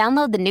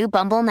 Download the new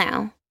Bumble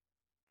now.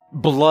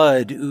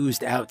 Blood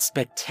oozed out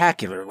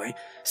spectacularly,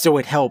 so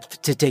it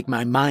helped to take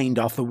my mind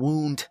off the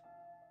wound.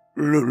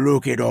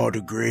 Look at all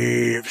the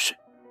graves,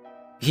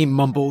 he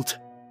mumbled.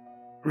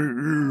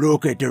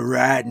 Look at the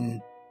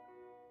writing.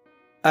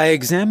 I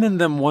examined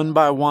them one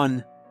by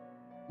one.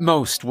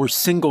 Most were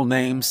single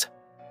names.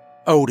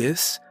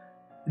 Otis,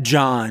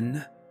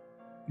 John,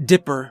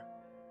 Dipper.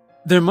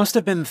 There must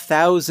have been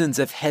thousands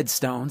of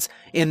headstones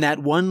in that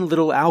one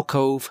little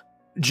alcove,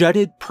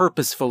 jutted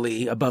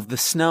purposefully above the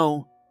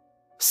snow.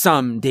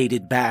 Some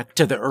dated back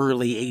to the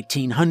early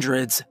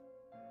 1800s.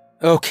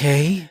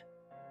 Okay,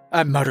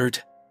 I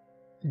muttered.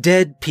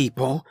 Dead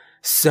people,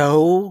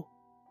 so?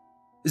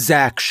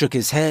 Zack shook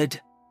his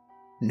head.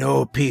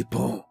 No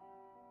people.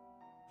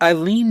 I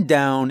leaned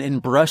down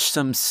and brushed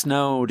some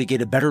snow to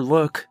get a better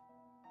look.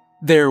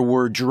 There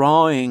were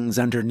drawings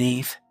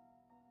underneath.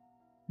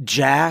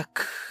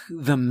 Jack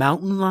the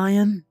mountain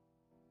lion?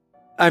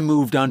 I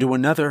moved on to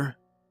another.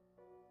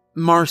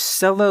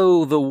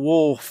 Marcello the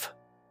wolf.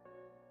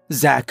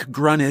 Zack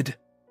grunted.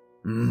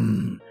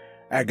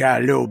 I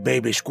got a little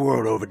baby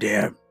squirrel over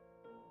there.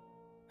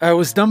 I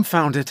was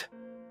dumbfounded.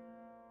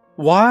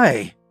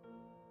 Why?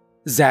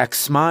 Zack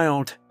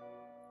smiled.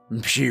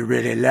 She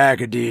really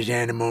liked these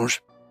animals.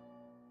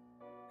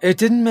 It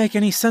didn't make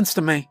any sense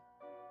to me.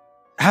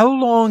 How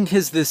long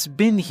has this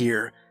been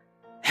here?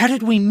 How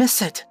did we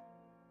miss it?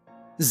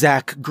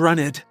 Zack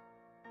grunted.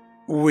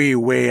 We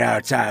way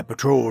outside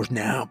patrols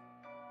now,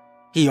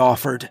 he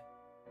offered.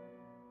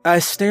 I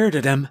stared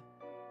at him.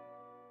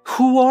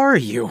 Who are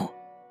you?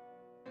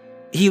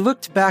 He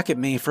looked back at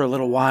me for a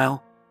little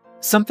while.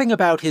 Something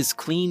about his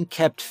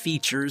clean-kept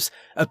features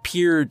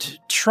appeared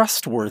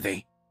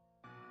trustworthy.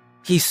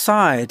 He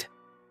sighed.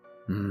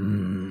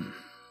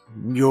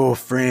 Your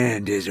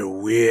friend is a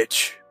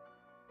witch.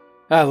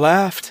 I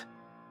laughed.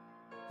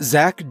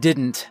 Zack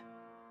didn't.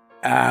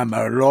 I'm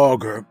a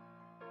logger.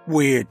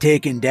 We're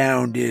taking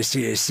down this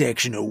here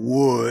section of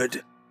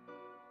wood.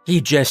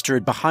 He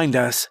gestured behind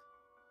us.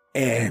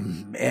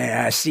 And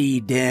I see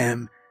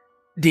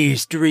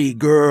these 3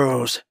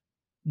 girls,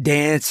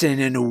 dancing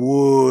in the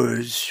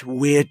woods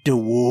with the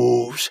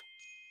wolves.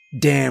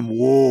 Damn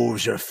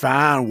wolves are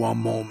fine one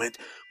moment,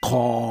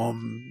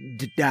 calm,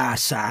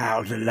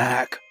 docile the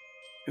like.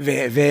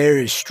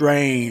 Very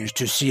strange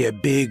to see a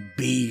big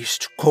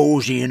beast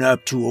cozying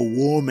up to a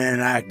woman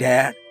like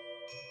that.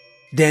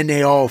 Then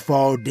they all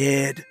fall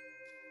dead.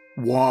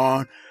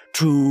 1,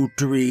 2,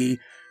 3,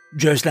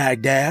 just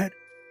like that.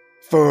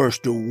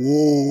 First the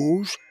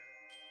wolves,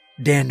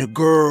 then the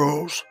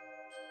girls.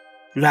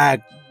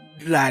 Like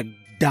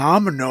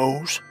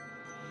dominoes.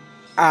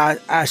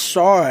 I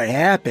saw it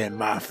happen,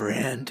 my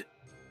friend.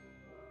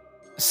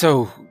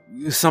 So,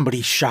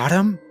 somebody shot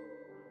him?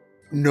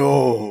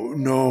 No.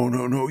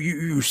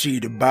 You see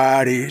the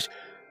bodies.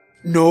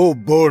 No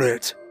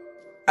bullets.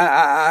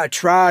 I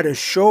try to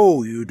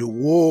show you the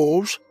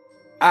wolves.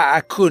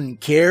 I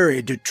couldn't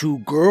carry the 2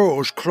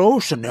 girls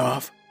close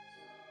enough.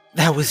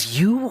 That was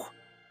you?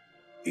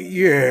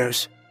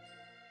 Yes.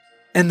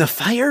 And the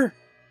fire?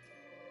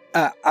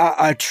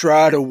 I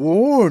try to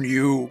warn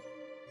you,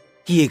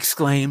 he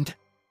exclaimed.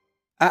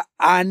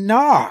 I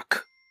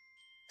knock.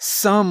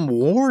 Some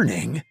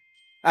warning?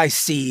 I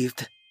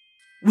seethed.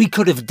 We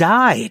could have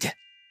died.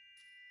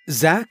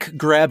 Zack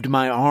grabbed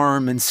my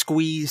arm and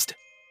squeezed.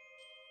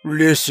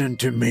 Listen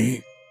to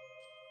me.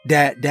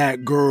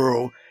 That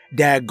girl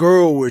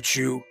with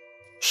you,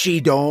 she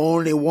the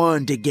only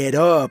one to get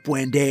up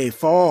when they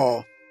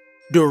fall.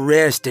 The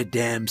rest of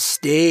them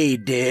stay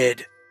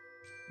dead.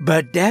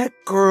 But that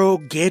girl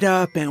get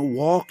up and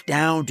walk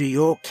down to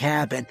your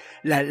cabin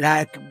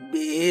like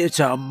it's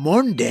a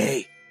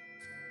Monday.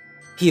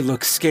 He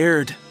looked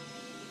scared.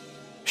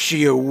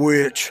 She a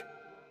witch.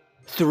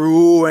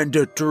 Through and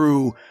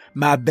through,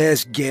 my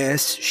best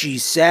guess, she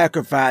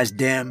sacrificed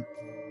them.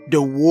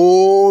 The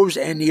wolves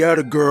and the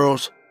other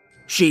girls.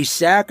 She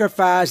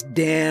sacrificed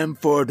them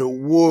for the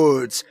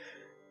woods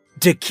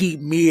to keep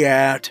me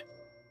out.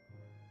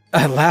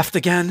 I laughed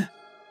again.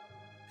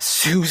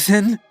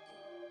 Susan?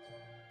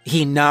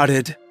 He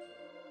nodded.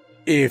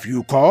 If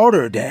you called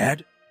her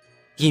that,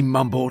 he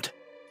mumbled.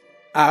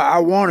 I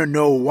want to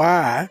know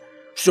why,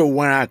 so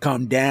when I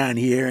come down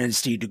here and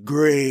see the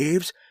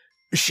graves,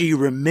 she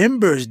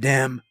remembers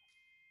them.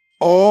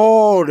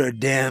 All of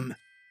them.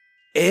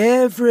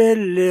 Every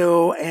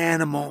little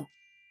animal.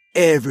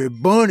 Every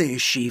bunny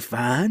she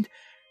find.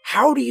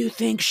 How do you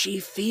think she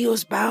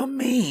feels about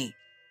me?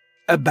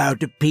 About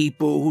the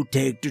people who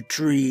take the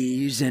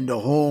trees and the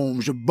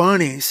homes of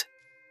bunnies?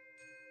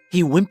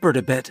 He whimpered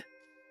a bit.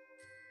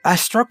 I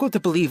struggled to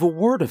believe a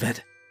word of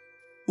it.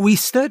 We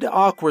stood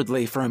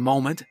awkwardly for a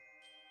moment.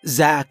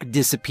 Zack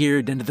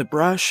disappeared into the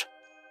brush.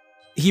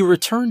 He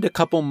returned a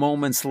couple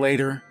moments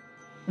later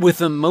with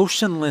the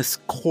motionless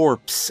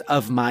corpse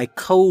of my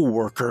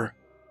co-worker.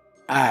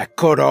 I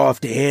cut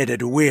off the head of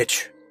the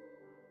witch.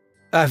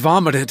 I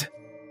vomited.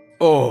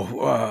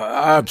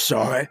 I'm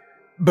sorry,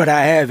 but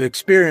I have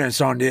experience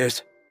on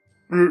this.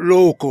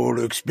 Local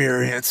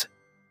experience.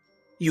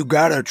 You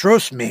gotta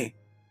trust me.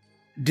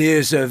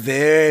 This a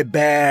very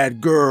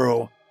bad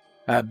girl.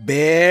 A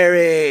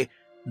very,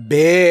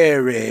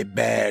 very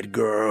bad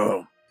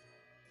girl.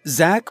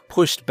 Zack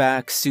pushed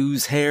back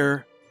Sue's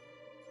hair.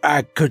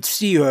 I could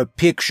see her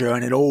picture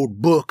in an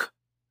old book.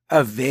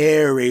 A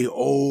very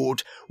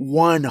old,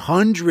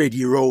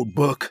 100-year-old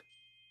book.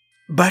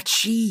 But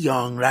she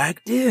young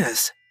like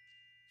this,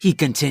 he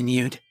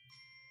continued.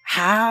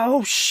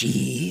 How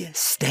she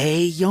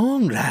stay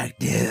young like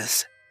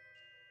this?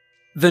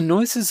 The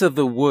noises of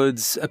the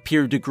woods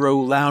appeared to grow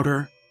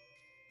louder.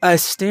 I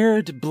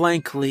stared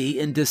blankly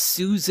into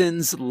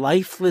Susan's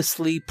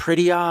lifelessly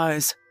pretty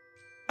eyes.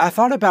 I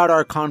thought about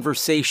our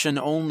conversation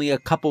only a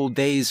couple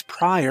days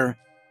prior.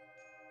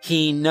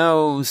 He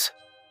knows.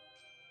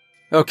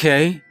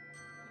 Okay.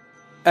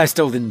 I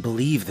still didn't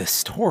believe this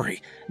story,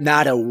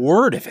 not a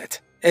word of it,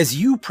 as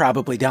you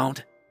probably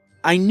don't.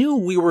 I knew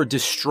we were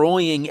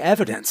destroying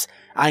evidence.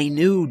 I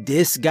knew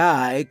this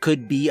guy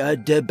could be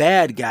the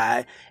bad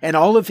guy, and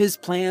all of his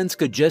plans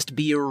could just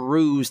be a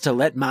ruse to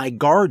let my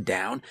guard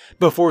down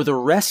before the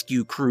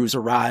rescue crews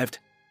arrived.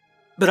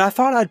 But I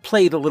thought I'd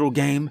play the little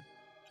game.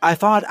 I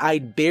thought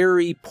I'd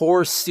bury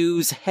poor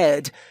Sue's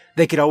head,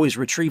 they could always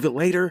retrieve it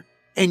later,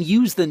 and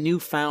use the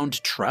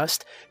newfound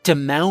trust to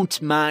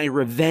mount my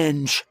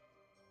revenge.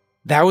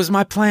 That was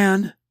my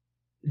plan,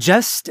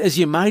 just as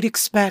you might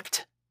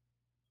expect.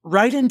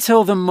 Right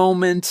until the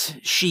moment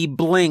she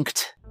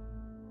blinked.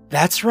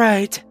 That's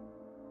right.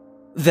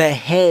 The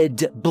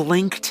head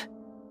blinked.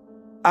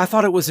 I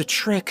thought it was a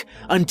trick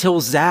until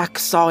Zach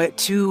saw it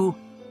too.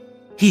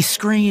 He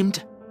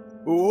screamed.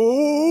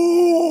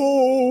 Oh!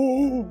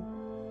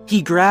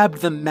 He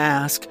grabbed the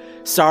mask,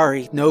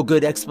 sorry, no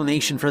good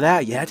explanation for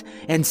that yet,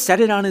 and set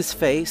it on his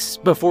face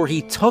before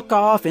he took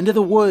off into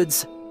the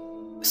woods.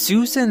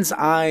 Susan's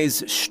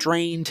eyes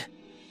strained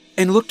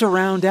and looked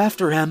around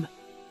after him.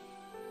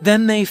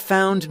 Then they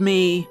found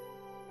me.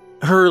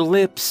 Her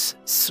lips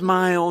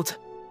smiled.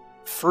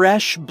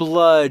 Fresh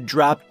blood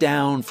dropped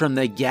down from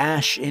the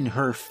gash in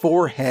her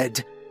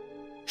forehead.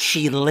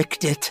 She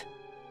licked it.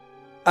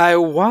 I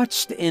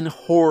watched in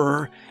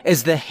horror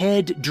as the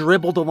head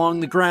dribbled along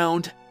the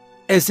ground,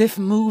 as if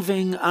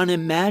moving on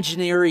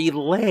imaginary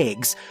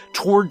legs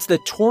towards the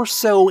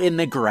torso in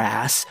the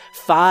grass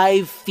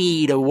 5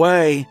 feet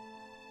away.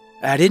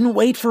 I didn't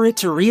wait for it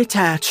to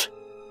reattach.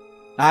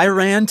 I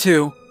ran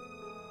too.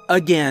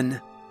 Again,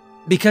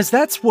 because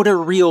that's what a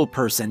real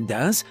person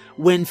does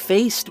when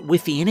faced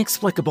with the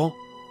inexplicable.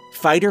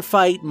 Fight or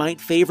fight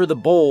might favor the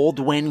bold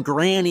when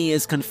Granny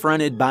is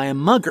confronted by a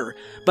mugger,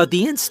 but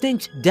the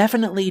instinct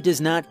definitely does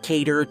not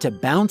cater to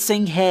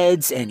bouncing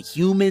heads and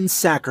human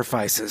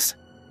sacrifices.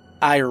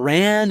 I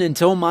ran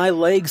until my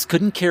legs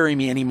couldn't carry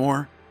me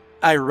anymore.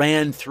 I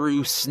ran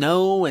through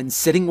snow and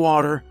sitting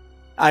water.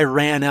 I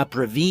ran up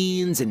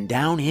ravines and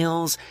down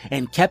hills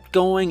and kept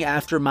going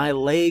after my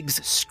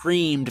legs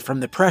screamed from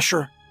the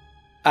pressure.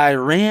 I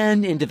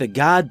ran into the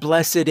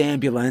God-blessed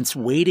ambulance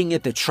waiting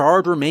at the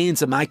charred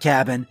remains of my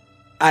cabin.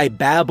 I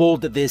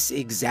babbled this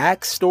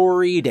exact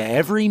story to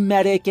every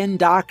medic and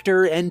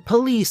doctor and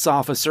police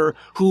officer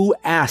who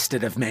asked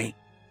it of me.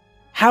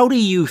 How do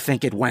you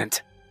think it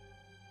went?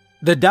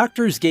 The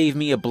doctors gave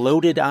me a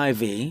bloated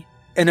IV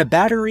and a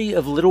battery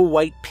of little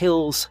white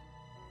pills.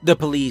 The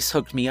police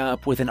hooked me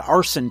up with an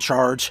arson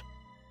charge.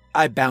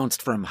 I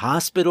bounced from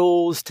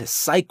hospitals to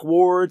psych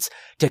wards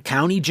to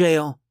county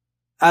jail.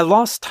 I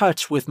lost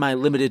touch with my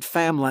limited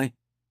family.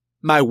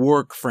 My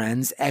work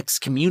friends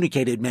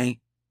excommunicated me.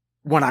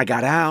 When I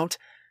got out,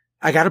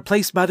 I got a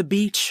place by the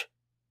beach,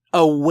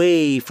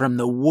 away from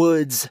the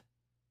woods.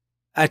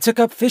 I took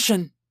up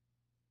fishing.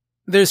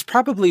 There's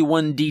probably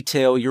one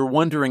detail you're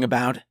wondering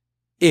about,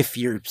 if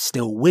you're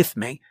still with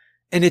me,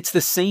 and it's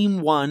the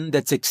same one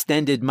that's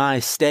extended my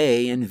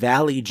stay in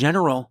Valley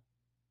General.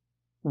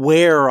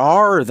 Where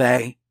are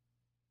they?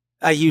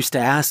 I used to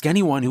ask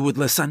anyone who would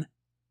listen.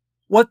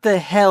 What the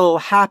hell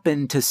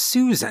happened to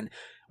Susan?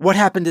 What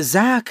happened to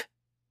Zach?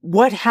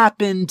 What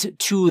happened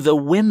to the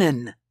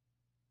women?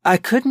 I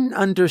couldn't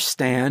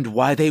understand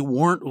why they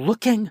weren't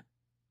looking.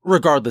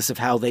 Regardless of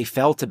how they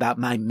felt about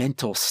my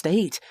mental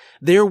state,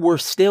 there were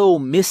still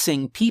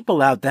missing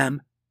people out there.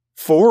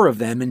 4 of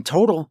them in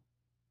total.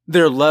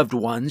 Their loved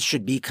ones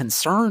should be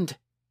concerned.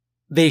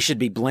 They should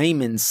be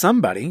blaming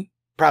somebody,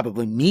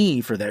 probably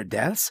me for their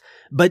deaths,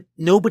 but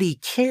nobody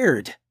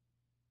cared.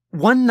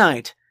 One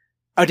night,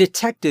 a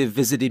detective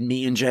visited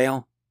me in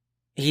jail.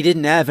 He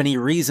didn't have any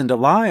reason to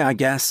lie, I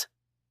guess.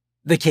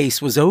 The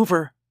case was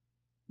over.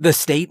 The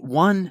state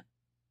won.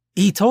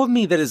 He told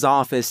me that his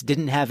office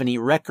didn't have any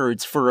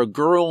records for a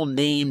girl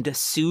named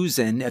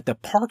Susan at the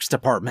Parks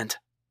Department.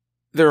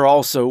 There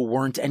also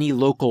weren't any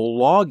local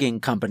logging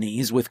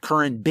companies with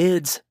current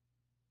bids.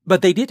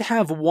 But they did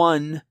have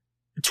one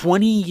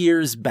 20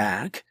 years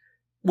back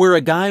where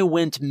a guy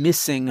went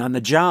missing on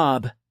the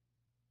job.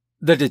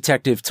 The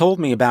detective told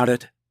me about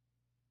it.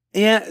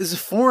 Yeah, it was a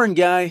foreign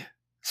guy.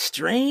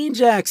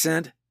 Strange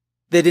accent.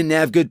 They didn't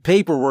have good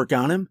paperwork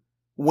on him.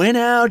 Went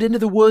out into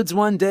the woods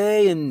one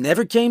day and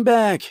never came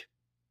back.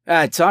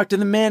 I talked to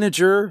the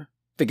manager.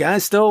 The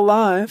guy's still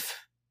alive.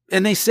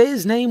 And they say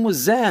his name was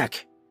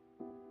Zach.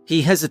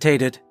 He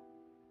hesitated.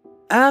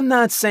 I'm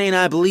not saying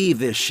I believe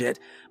this shit,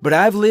 but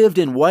I've lived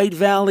in White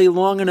Valley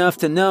long enough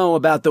to know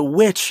about the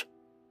witch.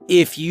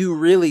 If you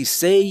really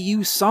say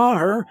you saw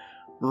her,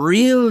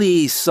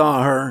 really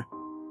saw her,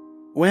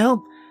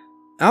 well,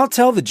 I'll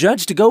tell the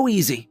judge to go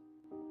easy.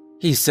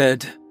 he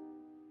said.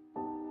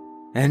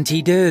 And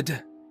he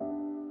did.